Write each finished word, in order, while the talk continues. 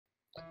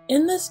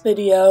In this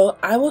video,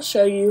 I will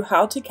show you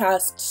how to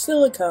cast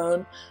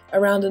silicone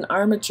around an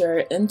armature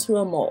into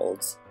a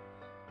mold.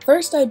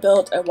 First, I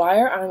built a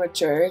wire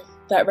armature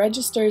that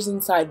registers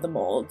inside the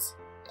mold.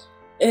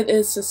 It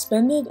is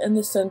suspended in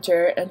the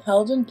center and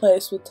held in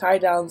place with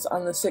tie-downs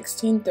on the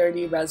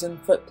 1630 resin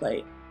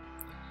footplate.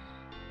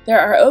 There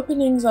are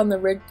openings on the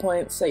rig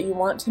points that you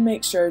want to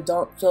make sure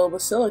don't fill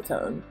with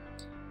silicone.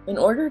 In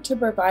order to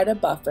provide a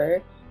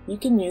buffer, you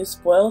can use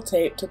foil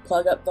tape to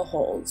plug up the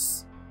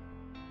holes.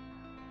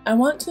 I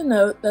want to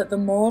note that the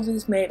mold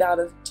is made out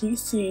of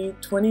TC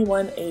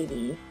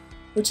 2180,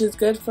 which is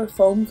good for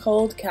foam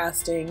cold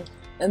casting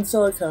and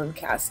silicone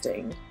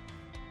casting.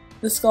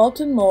 The Sculpt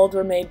and mold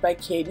were made by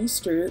Katy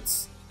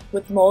Strutz,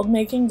 with mold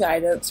making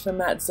guidance from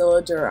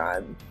Matzilla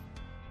Duron.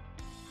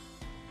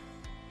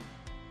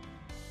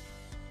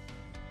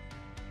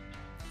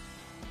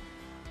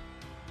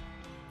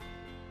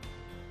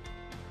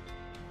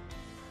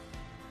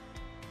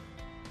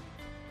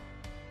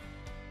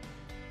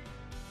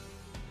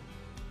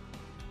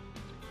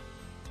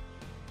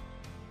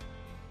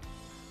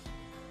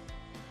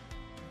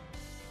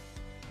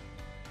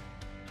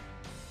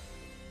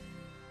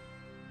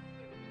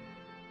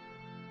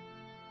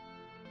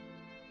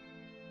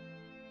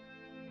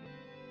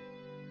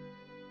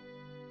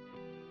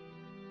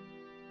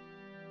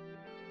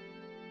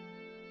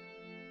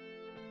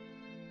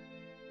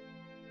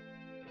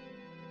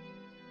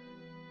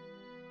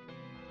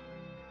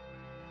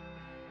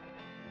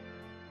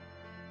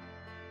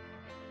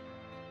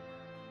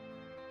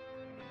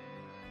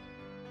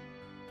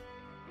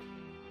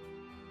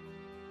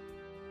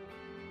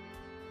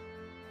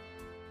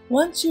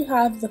 Once you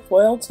have the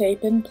foil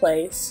tape in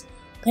place,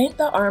 paint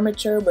the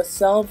armature with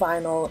cell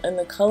vinyl in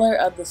the color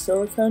of the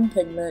silicone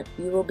pigment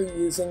you will be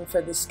using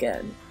for the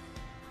skin.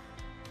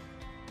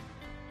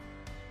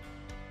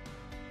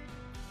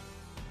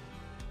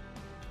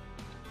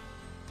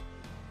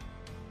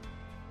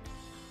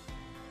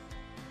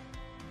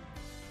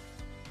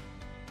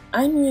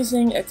 I'm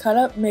using a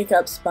cut-up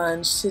makeup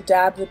sponge to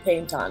dab the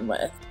paint on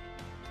with.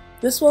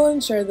 This will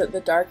ensure that the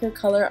darker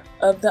color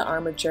of the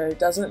armature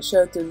doesn't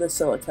show through the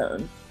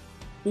silicone.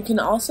 You can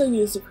also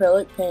use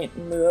acrylic paint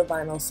in lieu of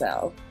vinyl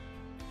cell.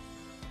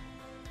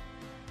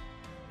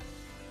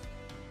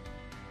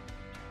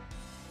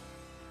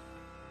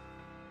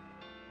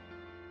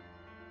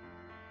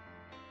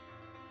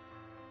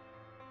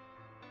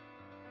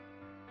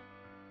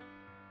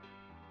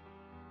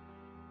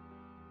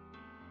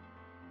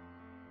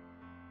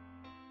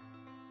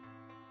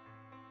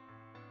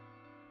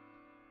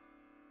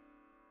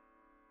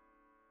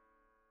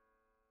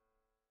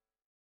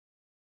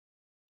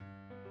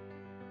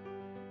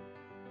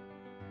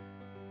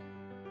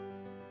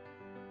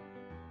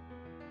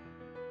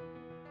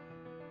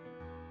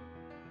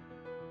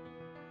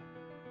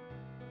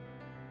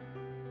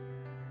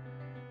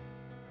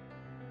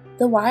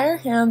 The wire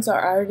hands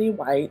are already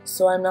white,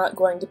 so I'm not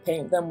going to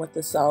paint them with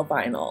the cell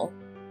vinyl.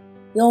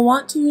 You'll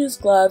want to use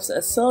gloves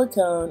as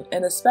silicone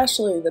and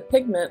especially the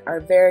pigment are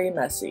very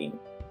messy.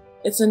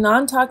 It's a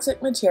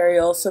non-toxic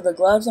material, so the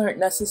gloves aren't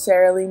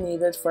necessarily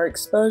needed for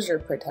exposure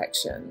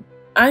protection.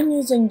 I'm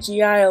using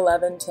GI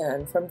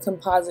 1110 from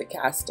Composite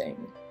Casting.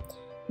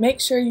 Make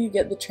sure you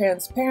get the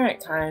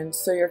transparent kind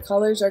so your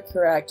colors are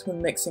correct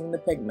when mixing the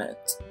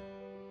pigment.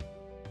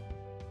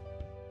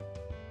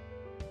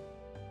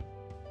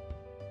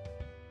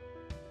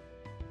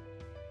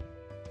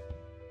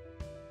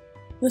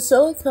 The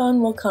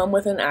silicone will come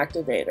with an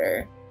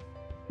activator.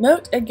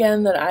 Note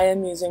again that I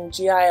am using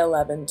GI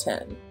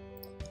 1110.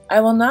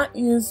 I will not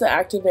use the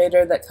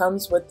activator that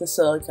comes with the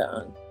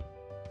silicone.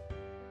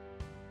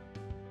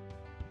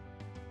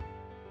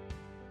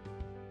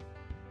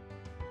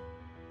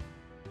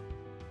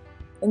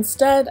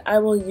 Instead, I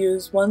will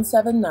use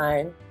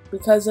 179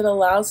 because it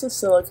allows the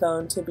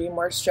silicone to be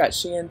more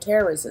stretchy and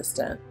tear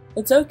resistant.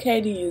 It's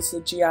okay to use the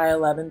GI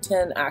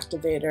 1110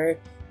 activator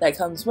that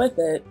comes with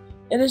it.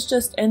 It is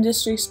just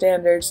industry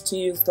standards to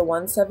use the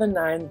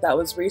 179 that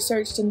was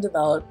researched and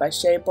developed by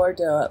Shea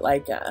Bordeaux at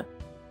Leica.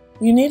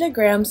 You need a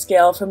gram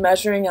scale for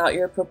measuring out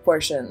your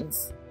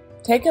proportions.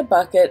 Take a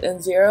bucket and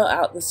zero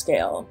out the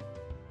scale.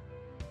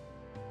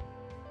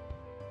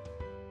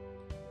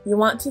 You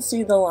want to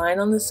see the line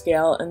on the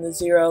scale and the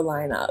zero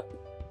line up.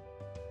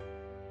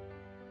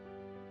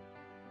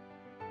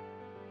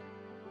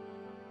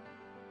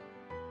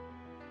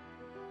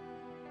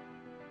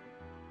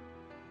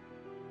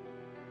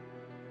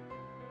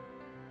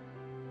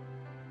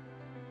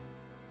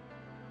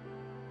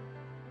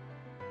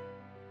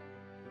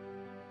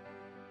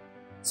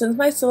 Since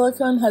my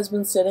silicone has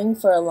been sitting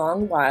for a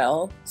long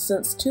while,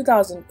 since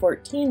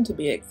 2014 to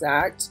be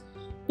exact,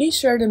 be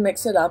sure to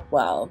mix it up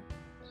well.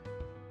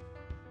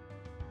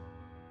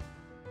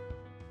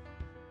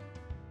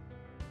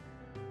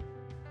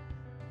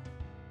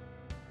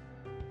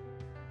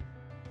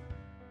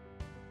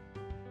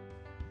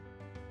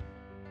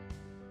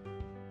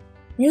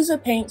 Use a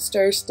paint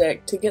stir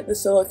stick to get the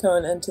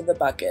silicone into the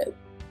bucket.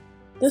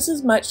 This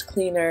is much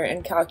cleaner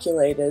and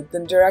calculated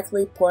than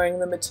directly pouring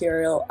the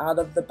material out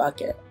of the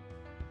bucket.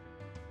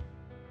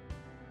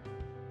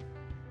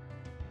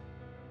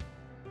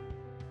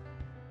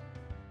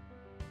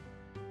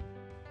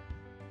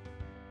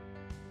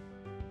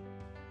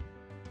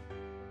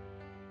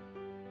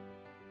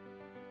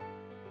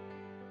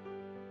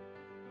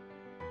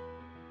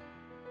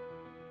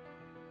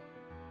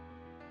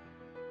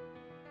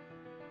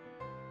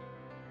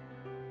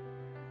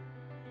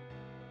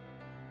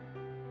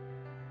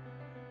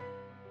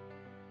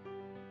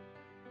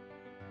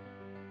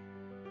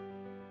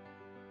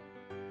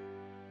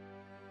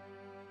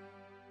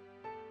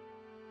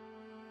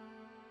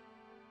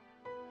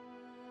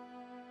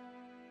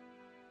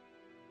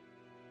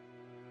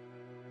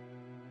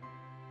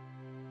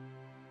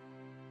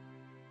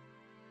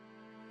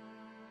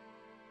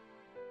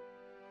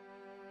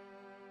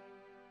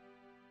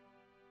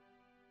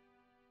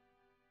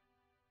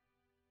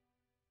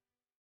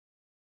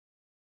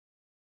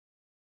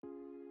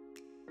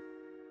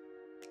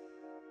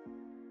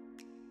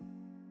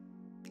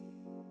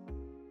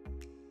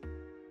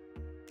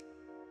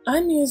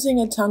 I'm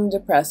using a tongue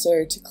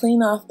depressor to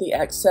clean off the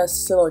excess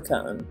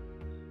silicone.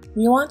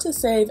 You want to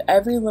save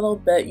every little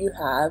bit you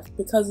have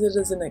because it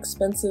is an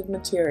expensive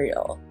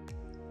material.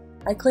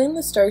 I clean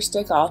the stir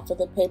stick off with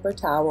a paper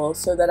towel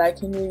so that I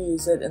can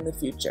reuse it in the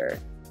future.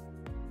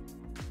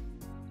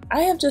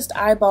 I have just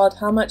eyeballed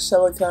how much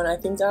silicone I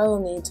think I will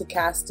need to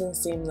cast and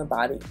seam the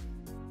body.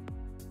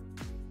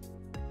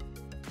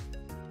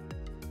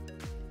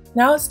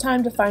 Now it's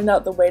time to find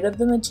out the weight of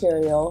the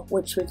material,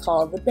 which we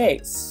call the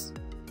base.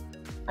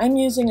 I'm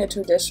using a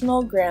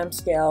traditional gram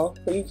scale,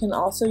 but you can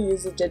also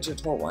use a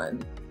digital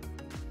one.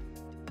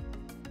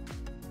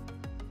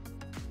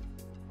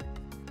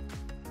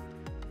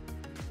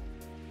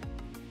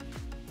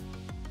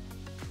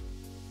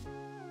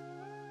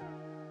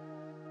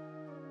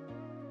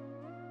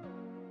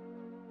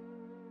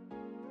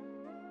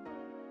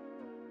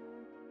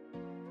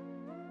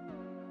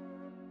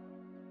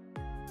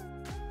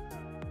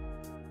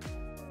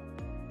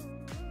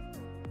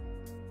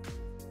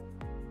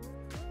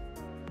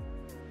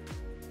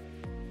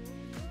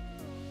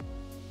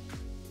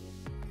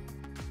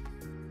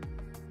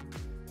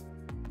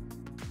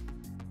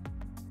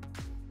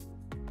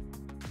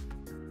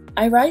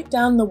 I write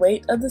down the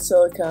weight of the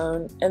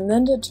silicone and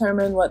then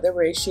determine what the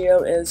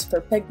ratio is for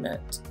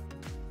pigment.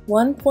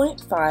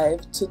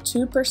 1.5 to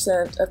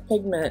 2% of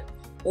pigment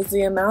is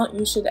the amount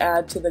you should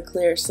add to the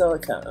clear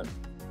silicone.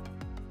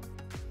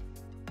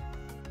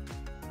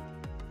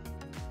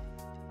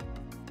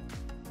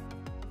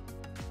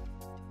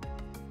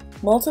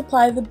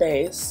 Multiply the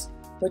base,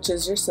 which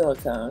is your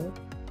silicone,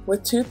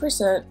 with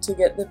 2% to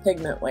get the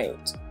pigment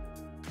weight.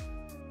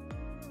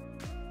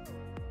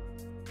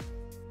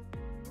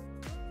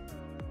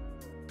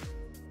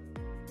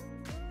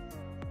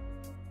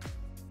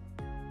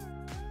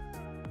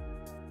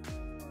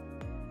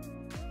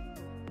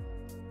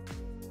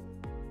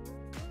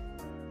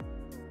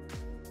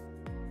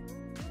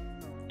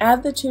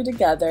 Add the two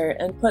together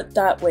and put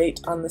that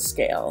weight on the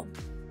scale.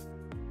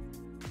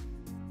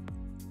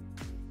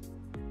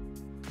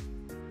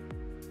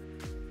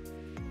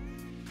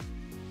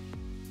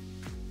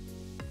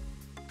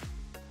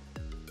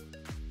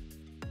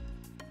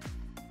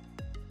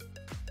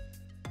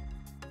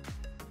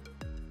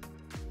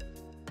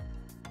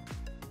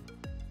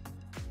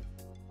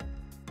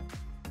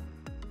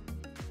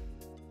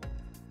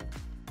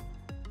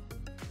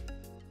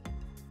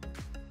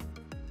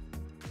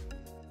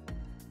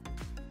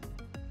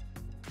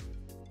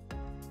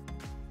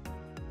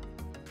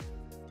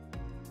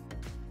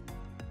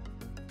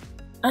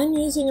 I'm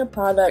using a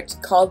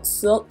product called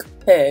Silk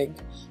Pig,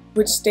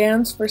 which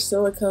stands for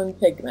silicone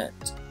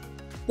pigment.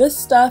 This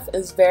stuff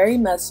is very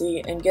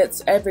messy and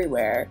gets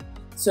everywhere,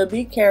 so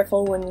be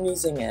careful when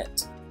using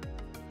it.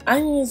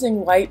 I'm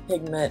using white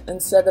pigment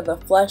instead of a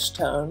flesh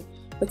tone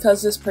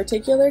because this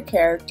particular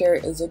character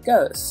is a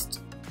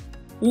ghost.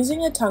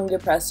 Using a tongue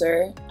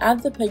depressor,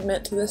 add the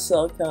pigment to the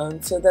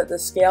silicone so that the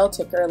scale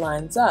ticker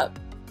lines up.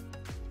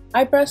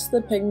 I brush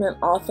the pigment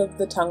off of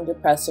the tongue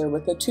depressor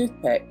with a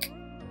toothpick.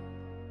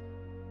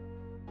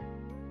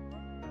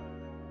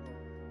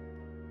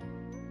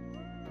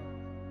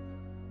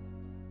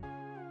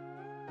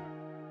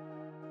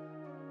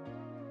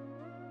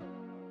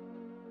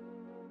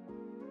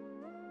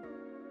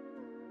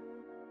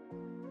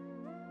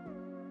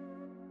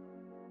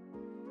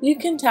 You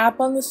can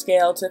tap on the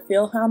scale to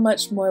feel how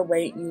much more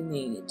weight you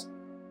need.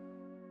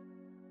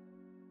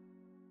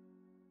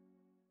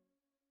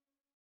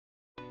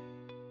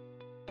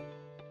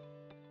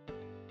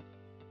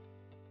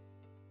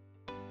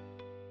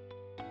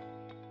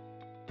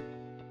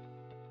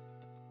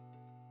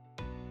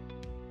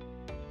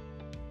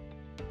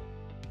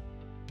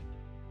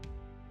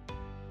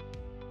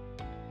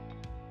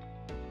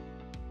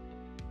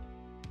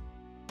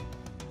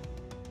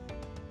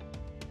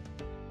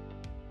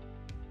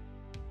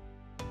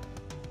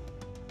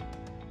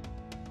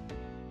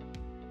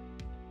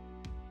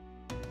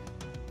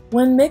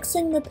 When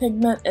mixing the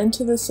pigment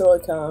into the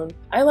silicone,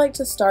 I like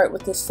to start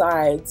with the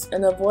sides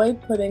and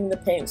avoid putting the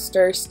paint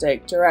stir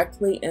stick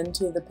directly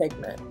into the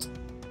pigment.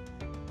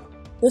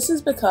 This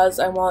is because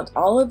I want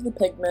all of the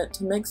pigment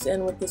to mix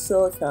in with the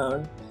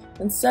silicone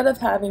instead of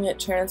having it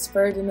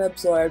transferred and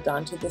absorbed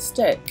onto the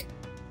stick.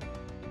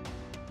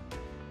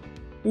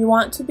 You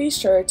want to be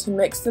sure to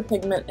mix the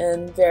pigment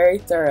in very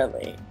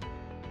thoroughly.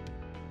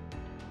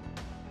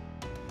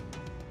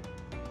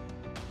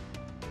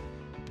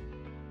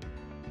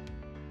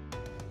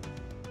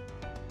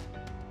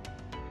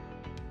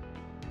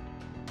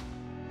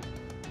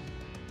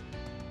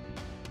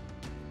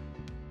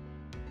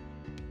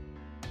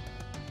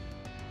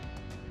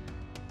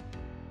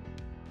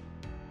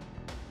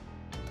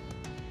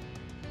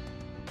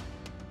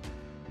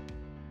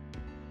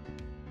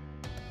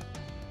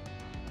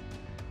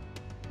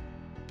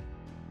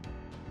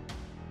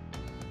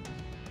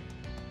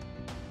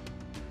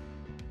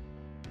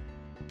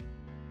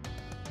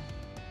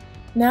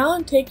 Now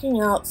I'm taking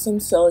out some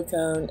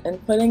silicone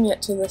and putting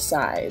it to the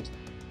side.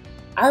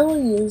 I will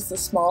use the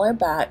smaller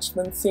batch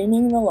when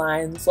seaming the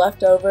lines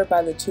left over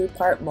by the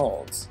two-part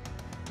molds.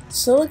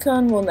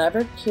 Silicone will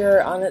never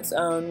cure on its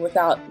own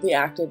without the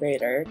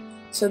activator,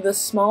 so this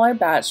smaller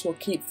batch will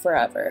keep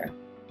forever.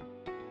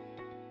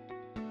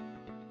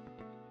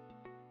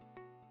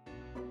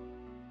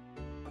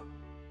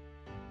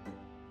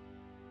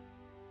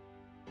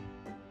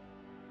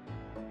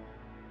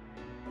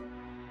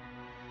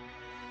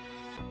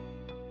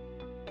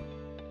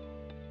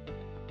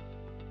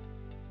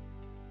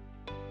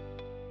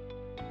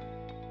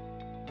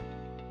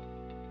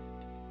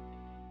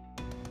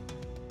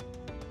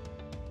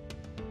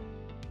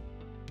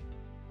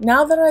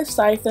 Now that I've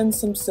siphoned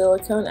some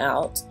silicone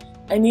out,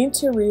 I need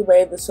to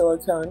reweigh the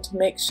silicone to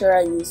make sure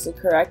I use the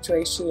correct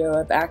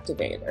ratio of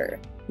activator.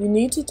 You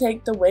need to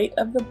take the weight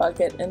of the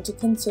bucket into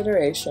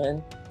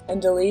consideration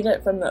and delete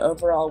it from the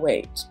overall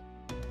weight.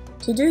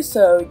 To do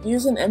so,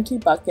 use an empty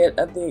bucket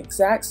of the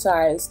exact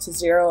size to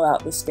zero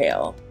out the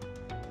scale.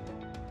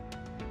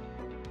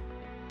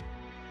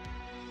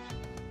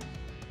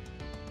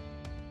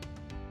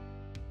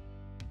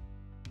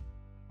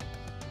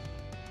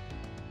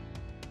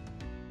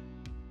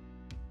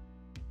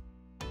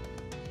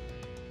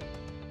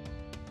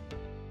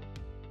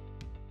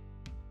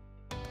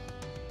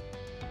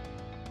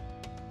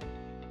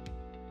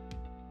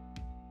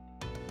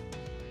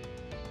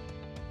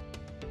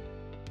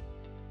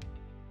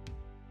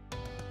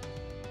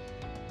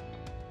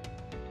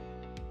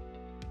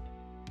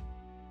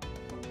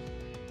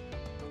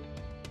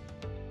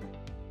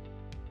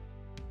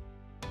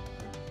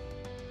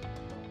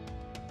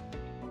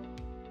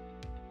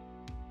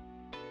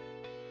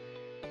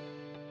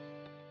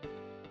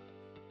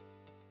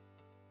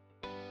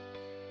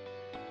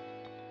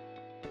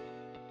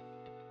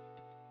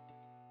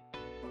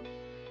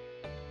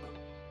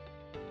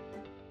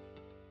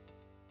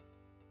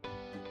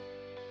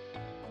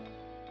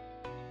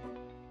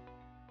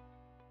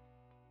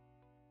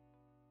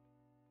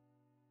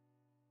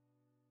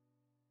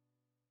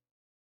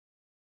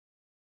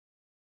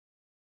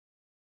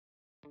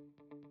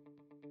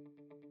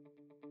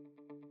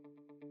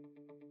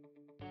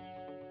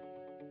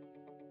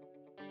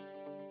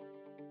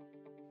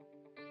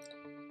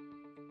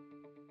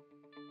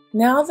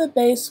 Now the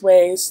base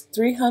weighs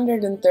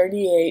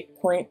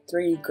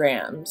 338.3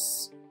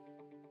 grams.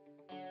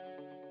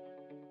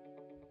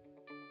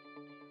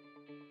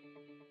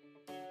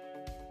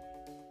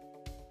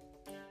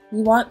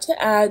 You want to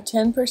add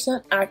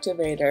 10%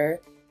 activator,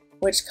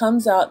 which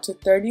comes out to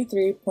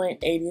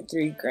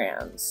 33.83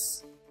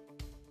 grams.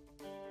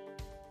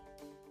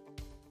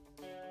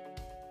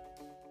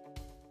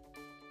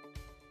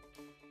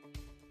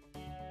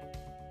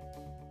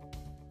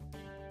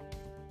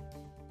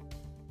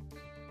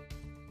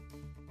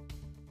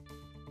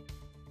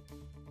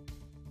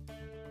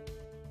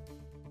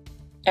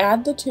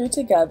 Add the two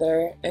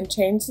together and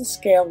change the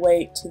scale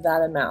weight to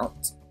that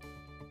amount.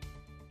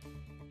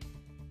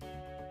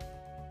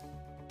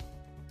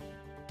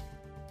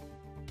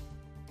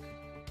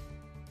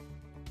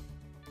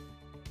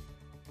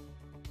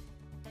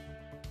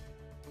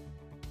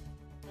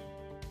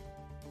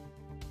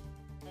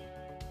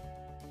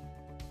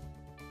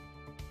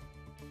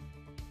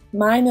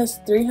 Mine is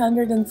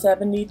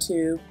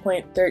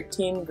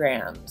 372.13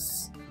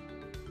 grams.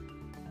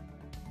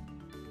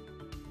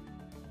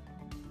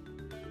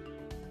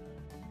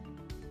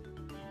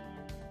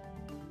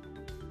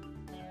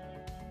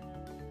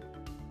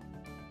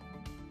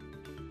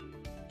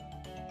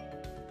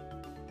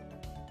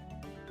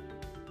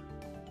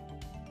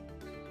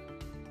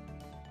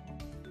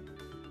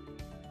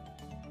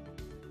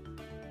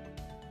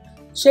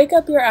 Shake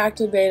up your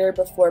activator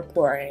before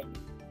pouring.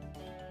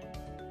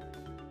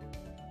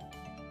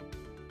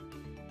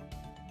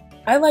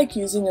 I like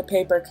using a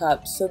paper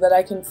cup so that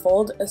I can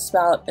fold a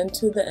spout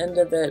into the end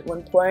of it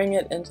when pouring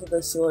it into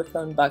the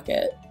silicone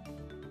bucket.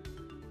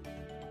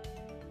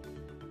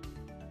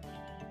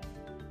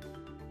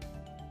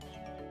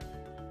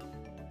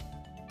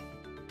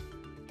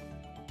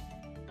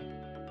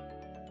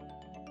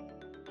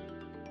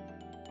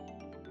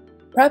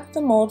 Prep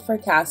the mold for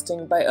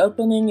casting by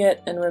opening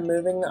it and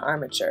removing the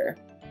armature.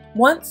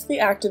 Once the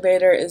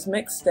activator is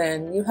mixed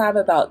in, you have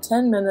about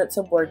 10 minutes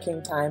of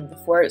working time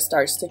before it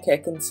starts to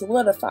kick and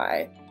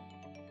solidify.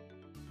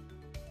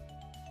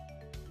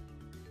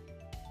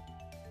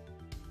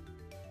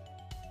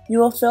 You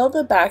will fill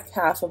the back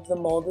half of the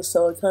mold with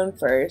silicone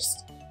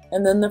first,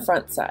 and then the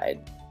front side.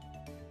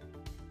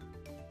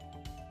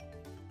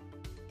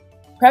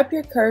 Prep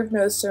your curved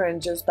nose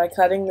syringes by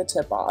cutting the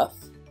tip off.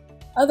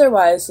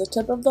 Otherwise, the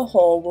tip of the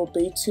hole will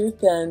be too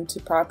thin to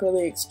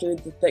properly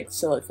extrude the thick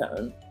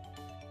silicone.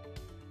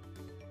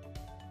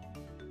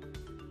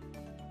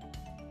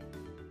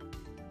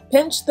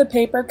 Pinch the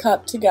paper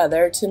cup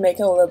together to make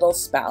a little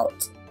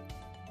spout.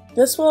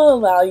 This will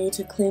allow you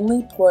to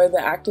cleanly pour the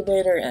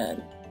activator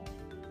in.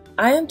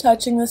 I am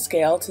touching the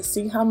scale to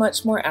see how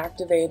much more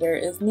activator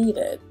is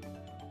needed.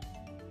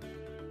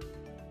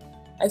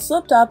 I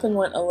slipped up and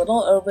went a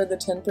little over the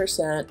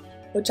 10%,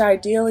 which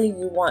ideally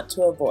you want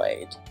to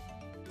avoid.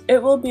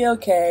 It will be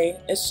okay,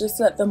 it's just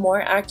that the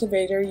more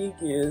activator you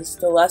use,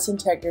 the less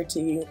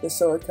integrity the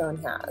silicone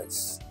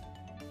has.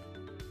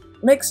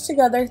 Mix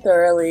together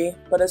thoroughly,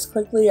 but as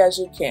quickly as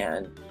you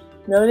can,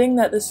 noting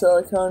that the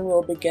silicone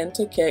will begin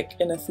to kick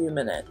in a few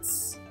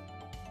minutes.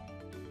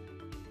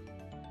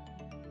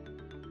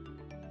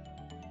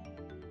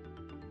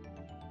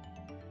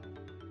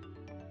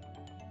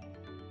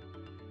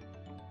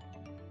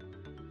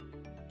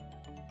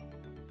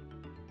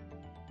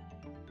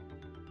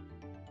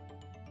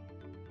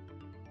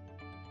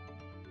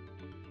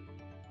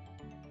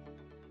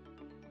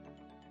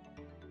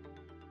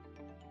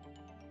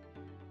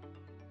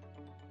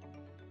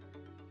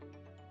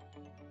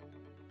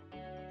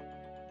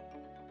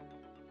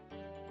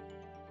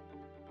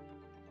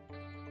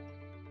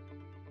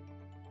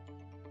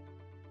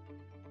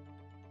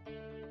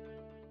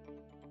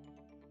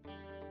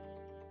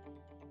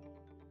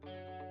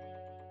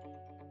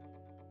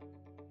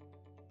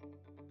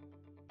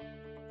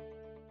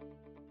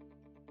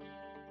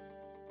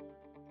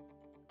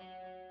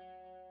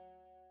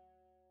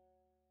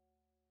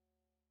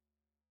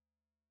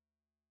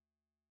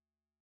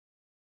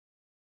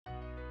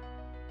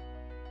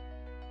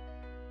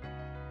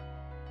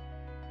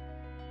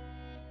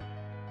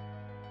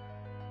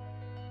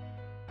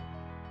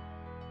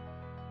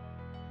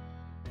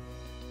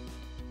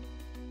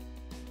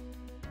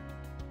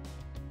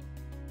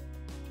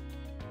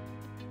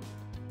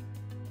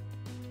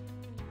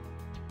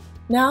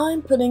 Now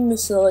I'm putting the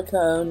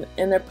silicone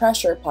in a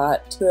pressure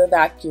pot to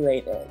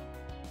evacuate it.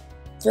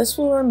 This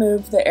will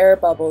remove the air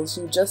bubbles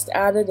you just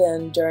added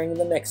in during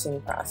the mixing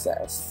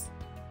process.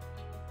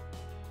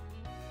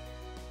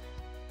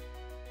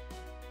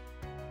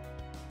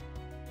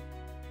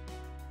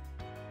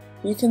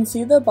 You can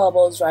see the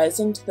bubbles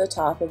rising to the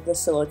top of the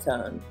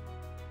silicone.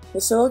 The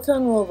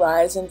silicone will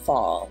rise and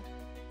fall.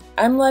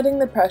 I'm letting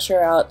the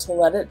pressure out to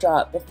let it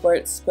drop before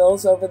it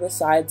spills over the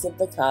sides of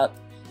the cup,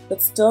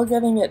 but still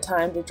giving it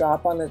time to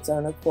drop on its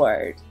own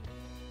accord.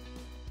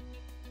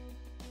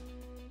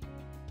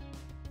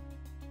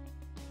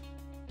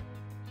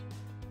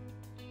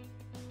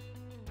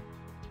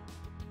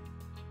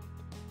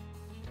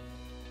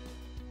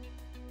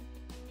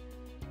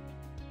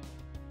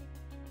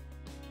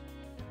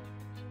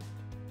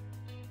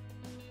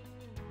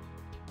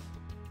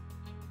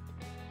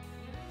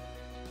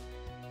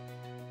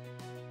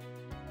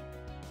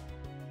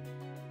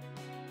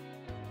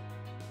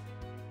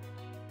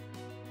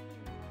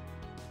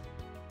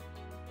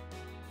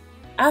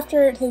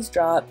 After it has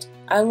dropped,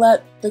 I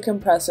let the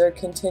compressor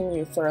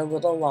continue for a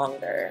little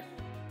longer.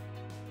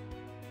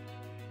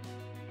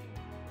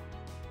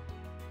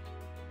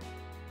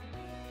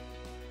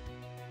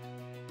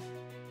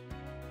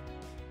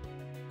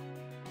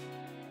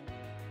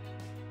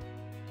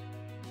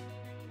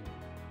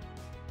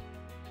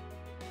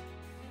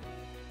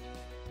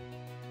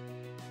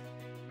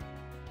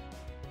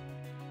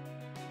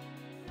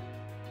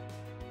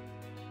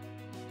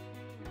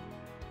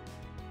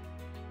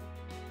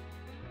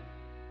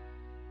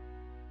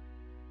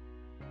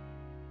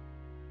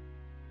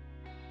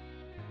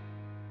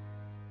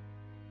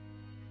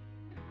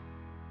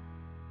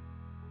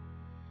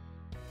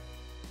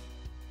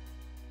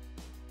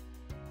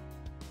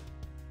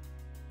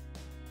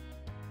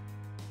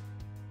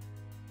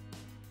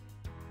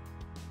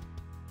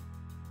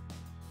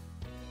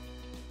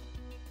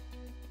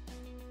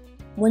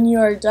 When you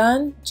are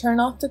done, turn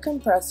off the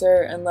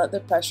compressor and let the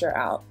pressure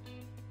out.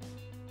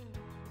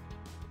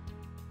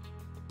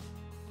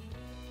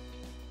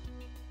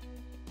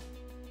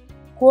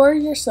 Pour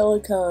your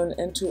silicone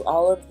into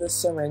all of the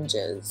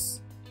syringes.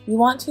 You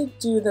want to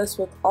do this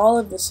with all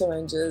of the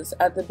syringes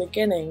at the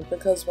beginning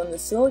because when the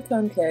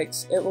silicone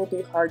kicks, it will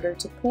be harder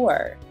to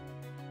pour.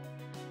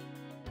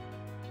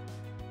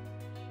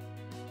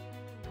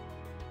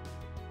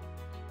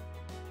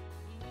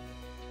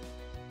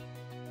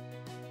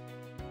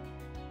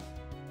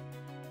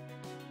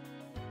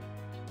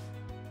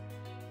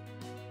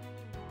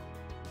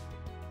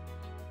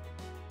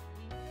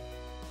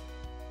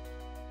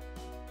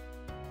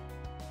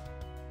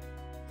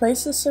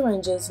 Place the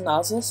syringes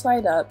nozzle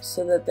side up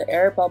so that the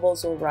air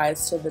bubbles will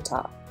rise to the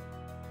top.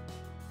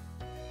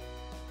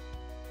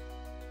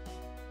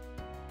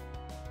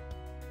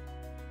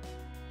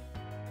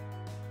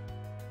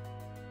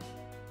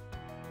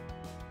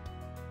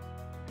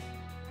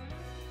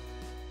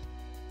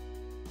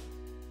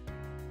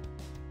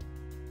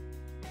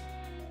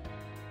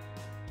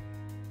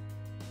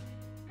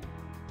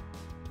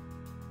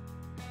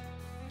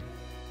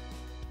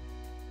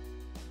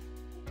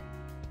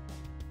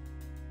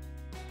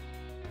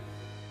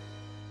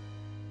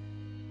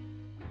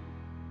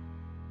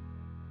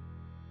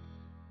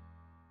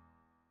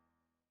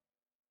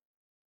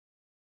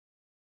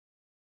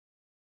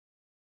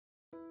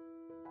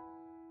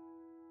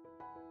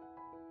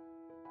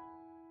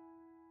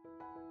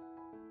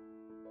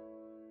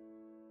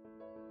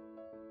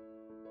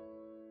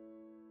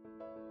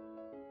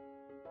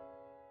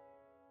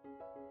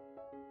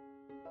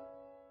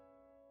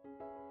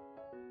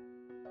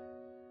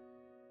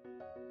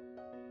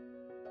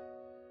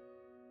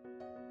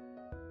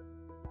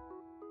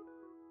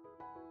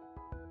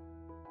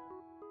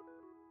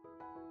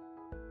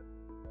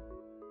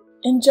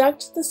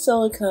 Inject the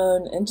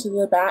silicone into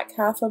the back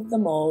half of the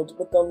mold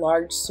with a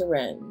large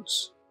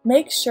syringe.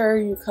 Make sure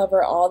you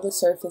cover all the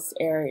surface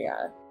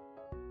area.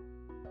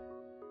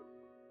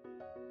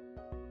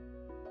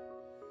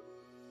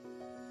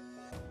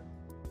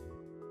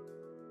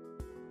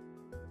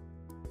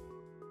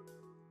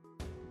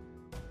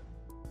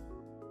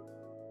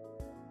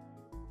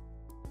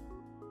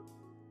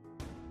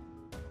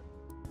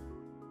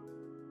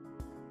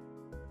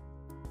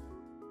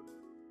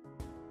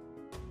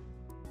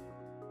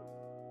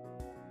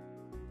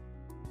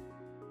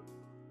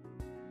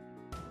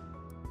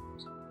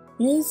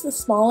 Use the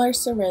smaller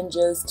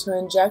syringes to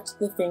inject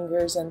the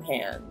fingers and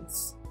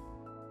hands.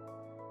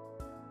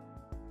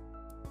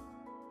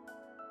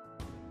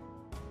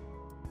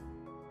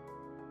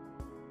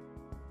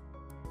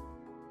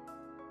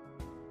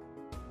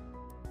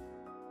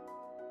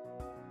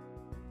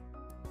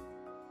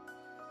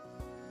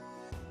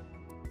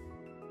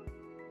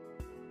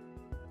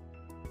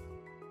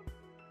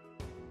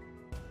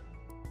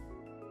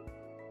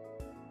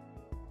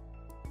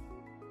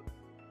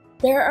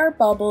 There are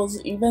bubbles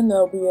even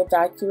though we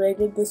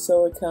evacuated the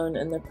silicone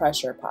in the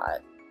pressure pot.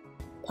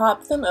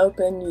 Pop them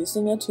open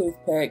using a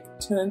toothpick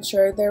to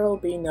ensure there will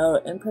be no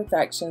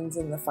imperfections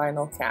in the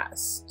final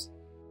cast.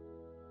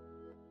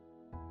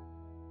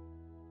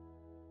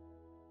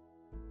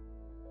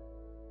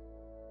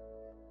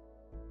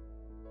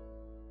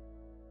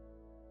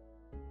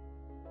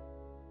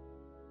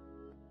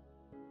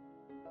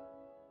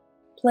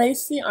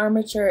 Place the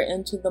armature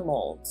into the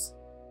molds.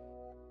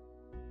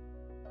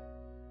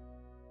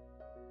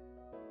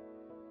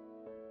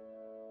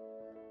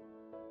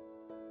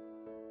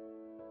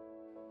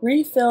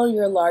 Refill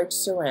your large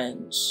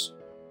syringe.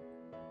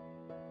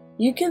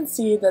 You can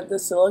see that the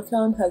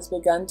silicone has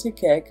begun to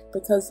kick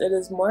because it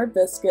is more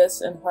viscous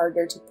and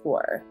harder to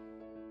pour.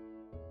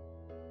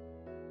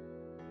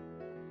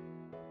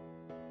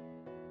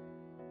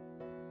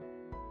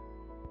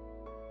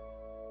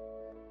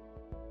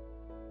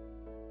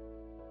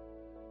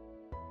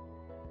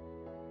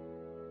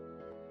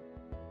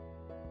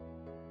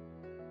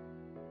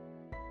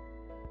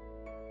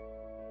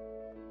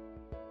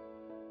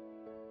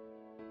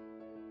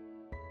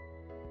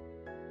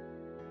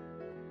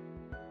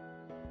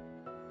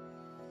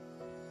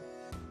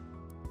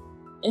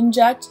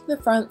 Inject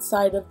the front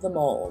side of the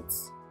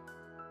molds.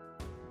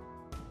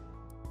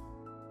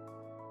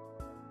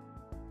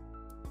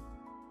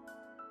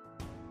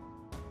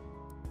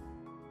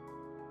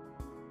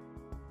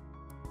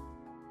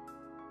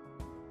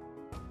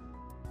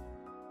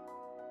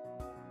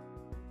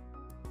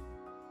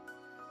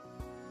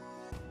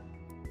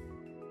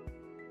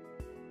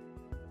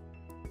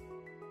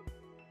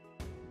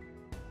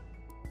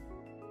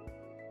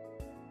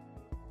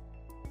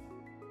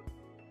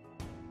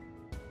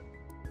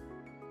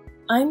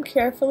 I'm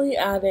carefully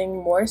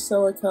adding more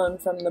silicone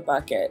from the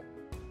bucket.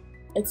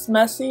 It's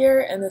messier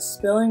and is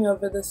spilling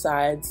over the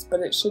sides, but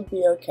it should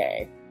be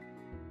okay.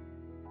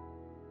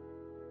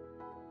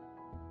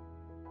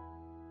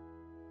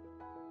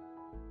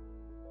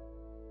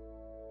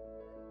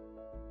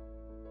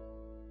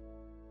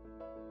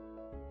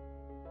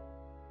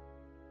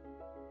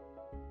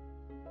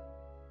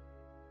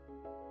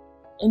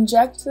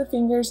 Inject the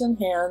fingers and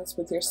hands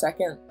with your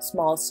second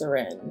small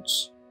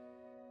syringe.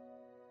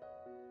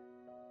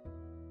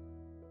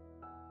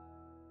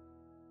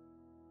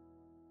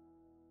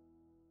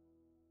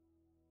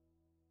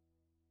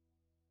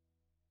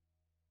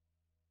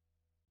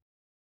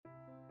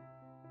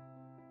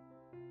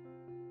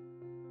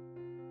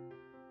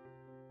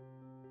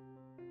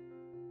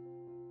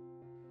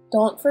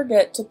 Don't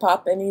forget to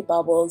pop any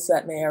bubbles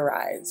that may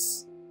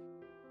arise.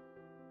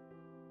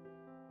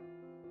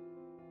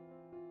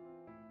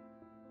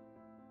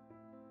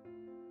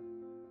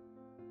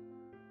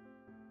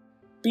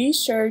 Be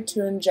sure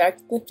to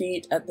inject the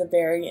feet at the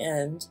very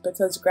end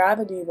because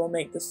gravity will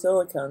make the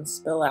silicone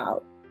spill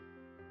out.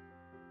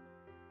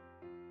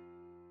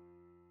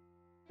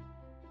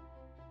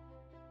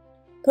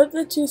 Put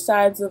the two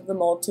sides of the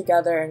mold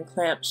together and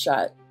clamp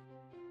shut.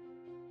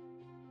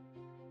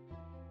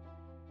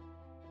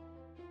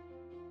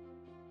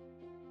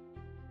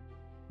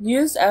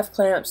 Use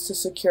F-clamps to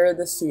secure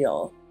the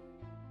seal.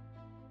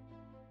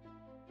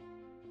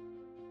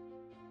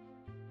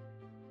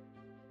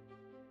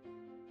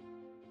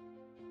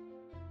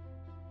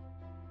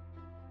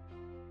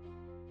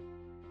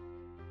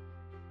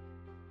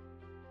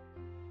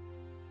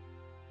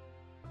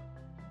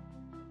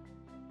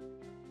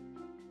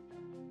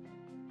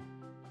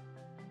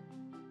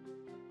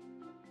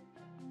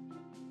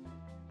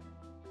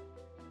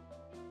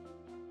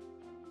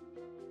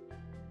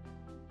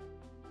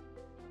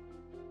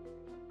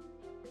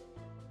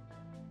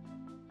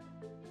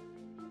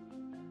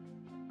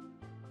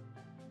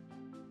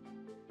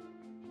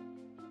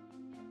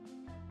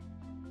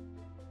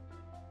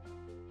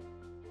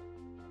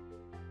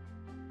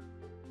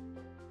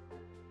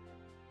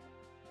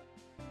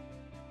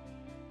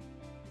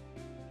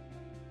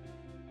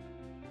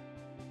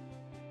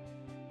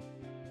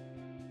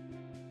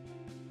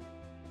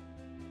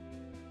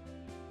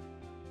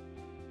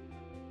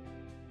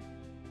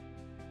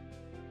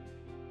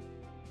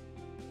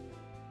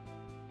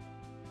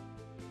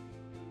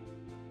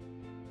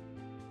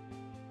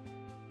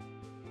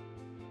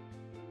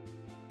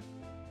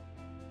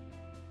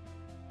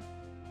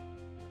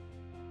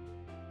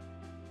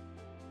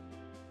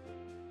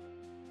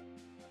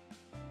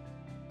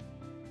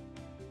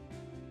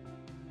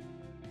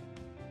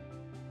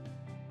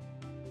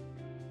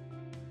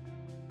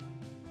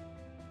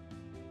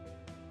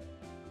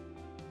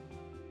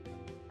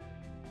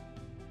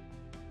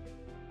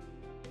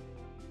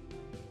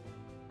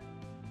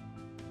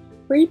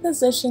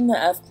 Reposition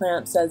the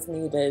F-clamps as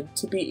needed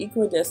to be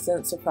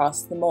equidistant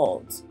across the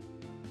mold.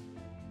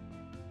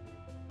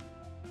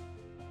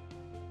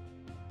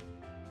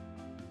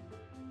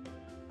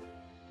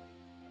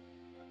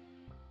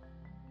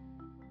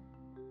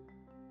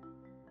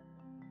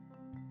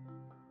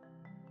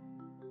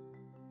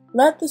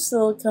 Let the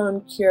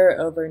silicone cure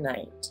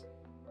overnight.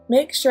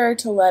 Make sure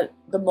to let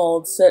the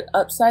mold sit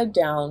upside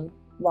down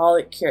while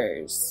it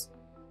cures.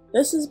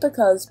 This is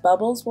because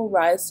bubbles will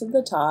rise to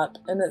the top,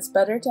 and it's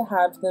better to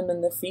have them in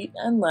the feet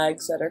and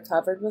legs that are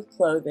covered with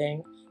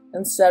clothing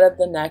instead of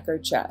the neck or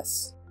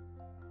chest.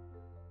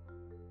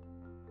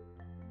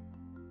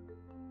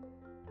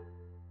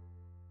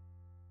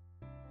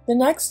 The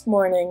next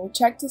morning,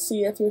 check to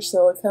see if your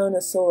silicone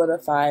is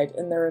solidified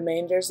in the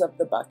remainders of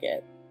the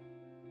bucket.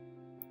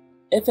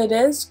 If it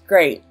is,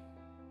 great!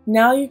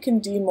 Now you can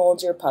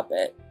demold your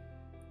puppet.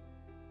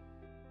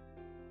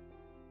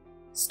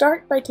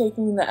 Start by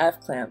taking the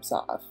F-clamps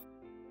off.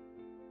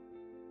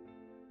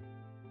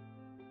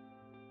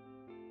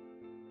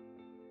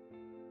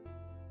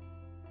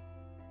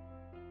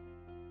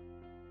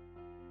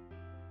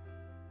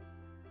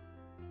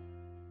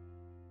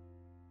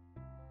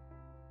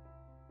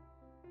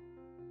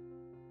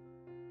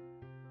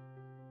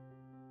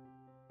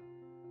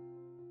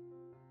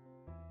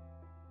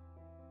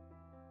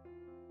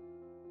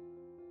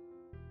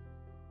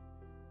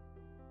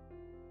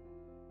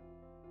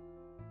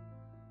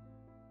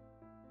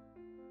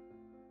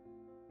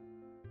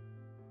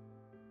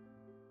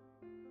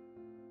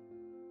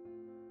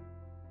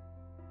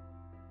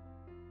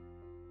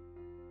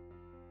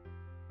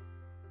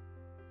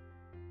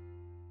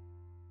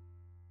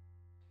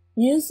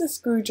 Use the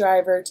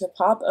screwdriver to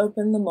pop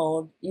open the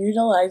mold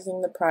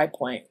utilizing the pry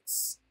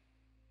points.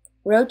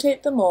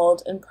 Rotate the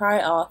mold and pry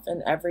off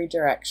in every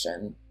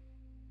direction.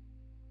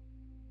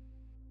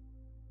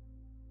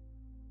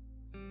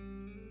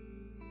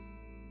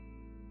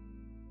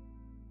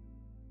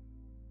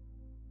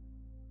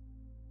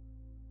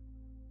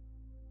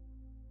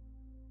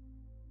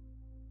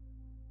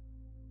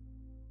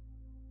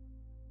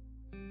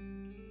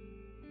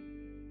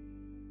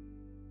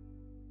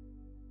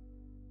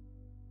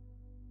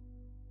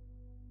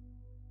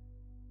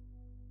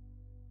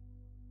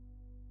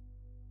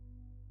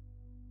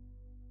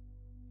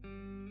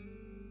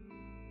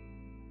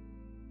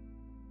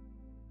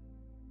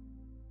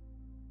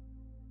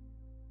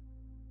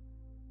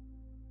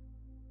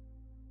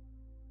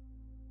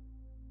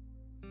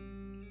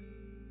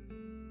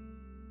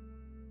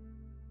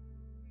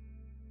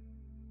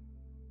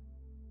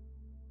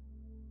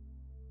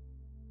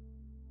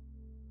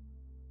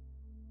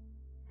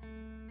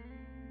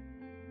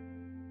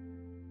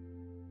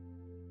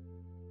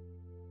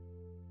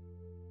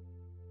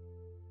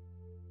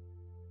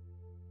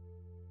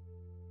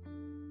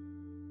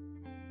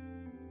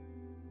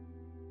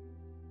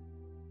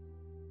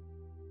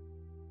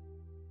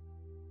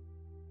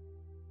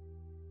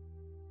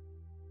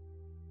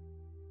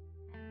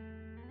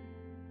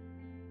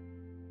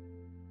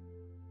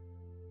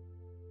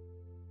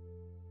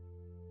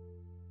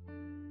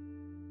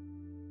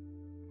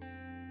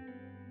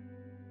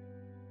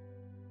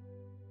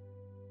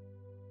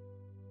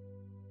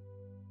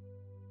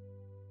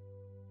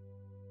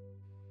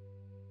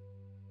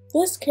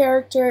 This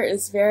character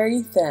is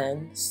very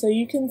thin, so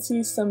you can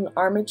see some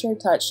armature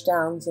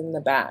touchdowns in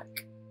the back.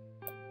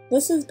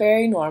 This is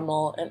very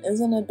normal and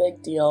isn't a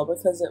big deal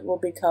because it will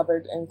be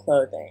covered in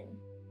clothing.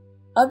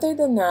 Other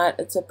than that,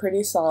 it's a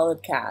pretty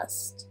solid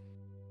cast.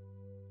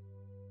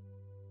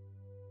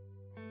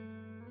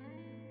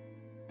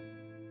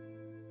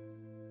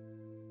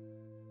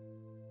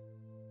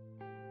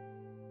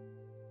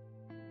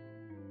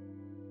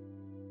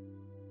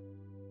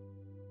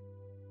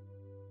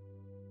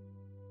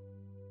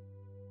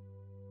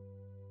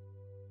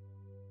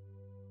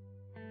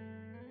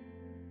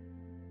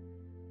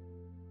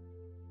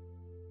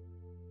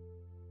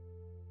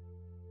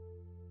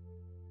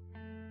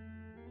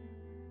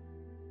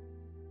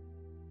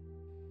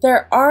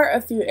 There are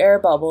a few air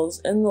bubbles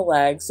in the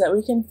legs that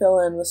we can fill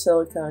in with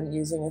silicone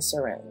using a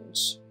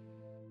syringe.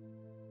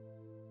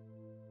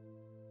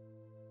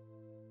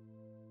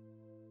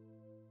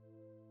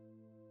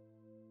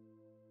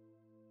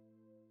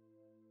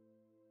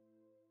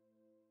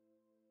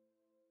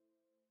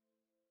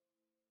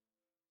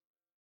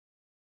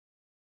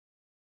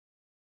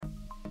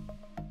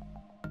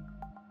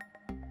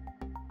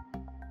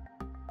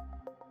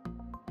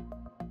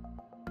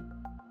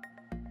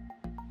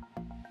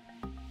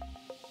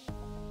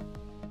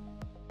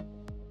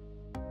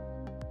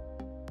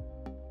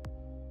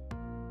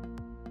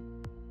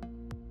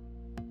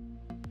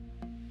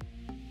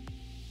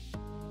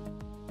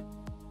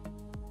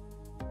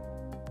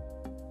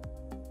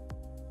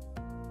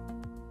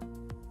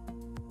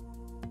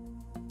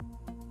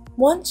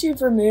 Once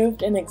you've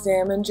removed and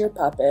examined your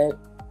puppet,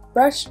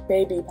 brush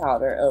baby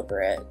powder over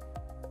it.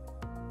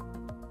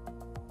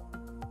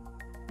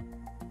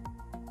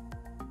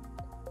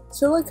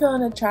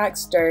 Silicone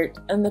attracts dirt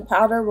and the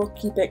powder will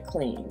keep it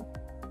clean.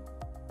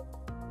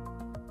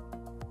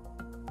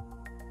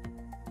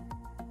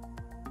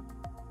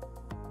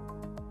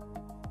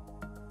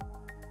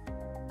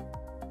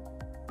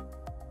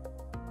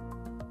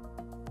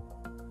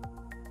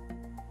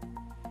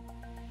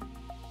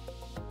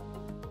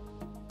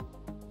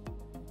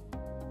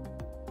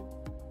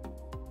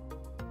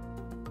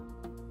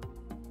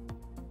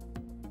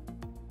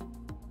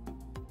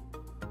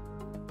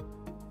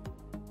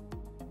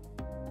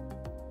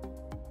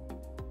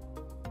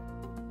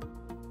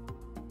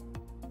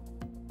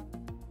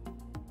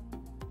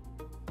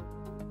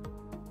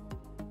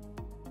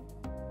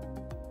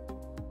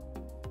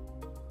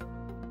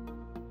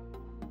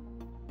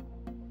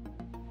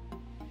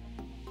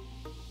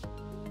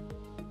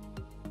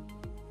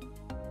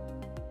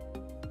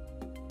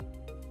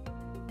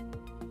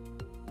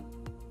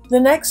 The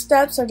next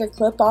steps are to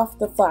clip off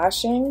the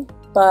flashing,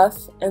 buff,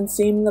 and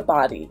seam the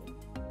body.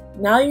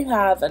 Now you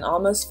have an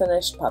almost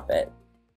finished puppet.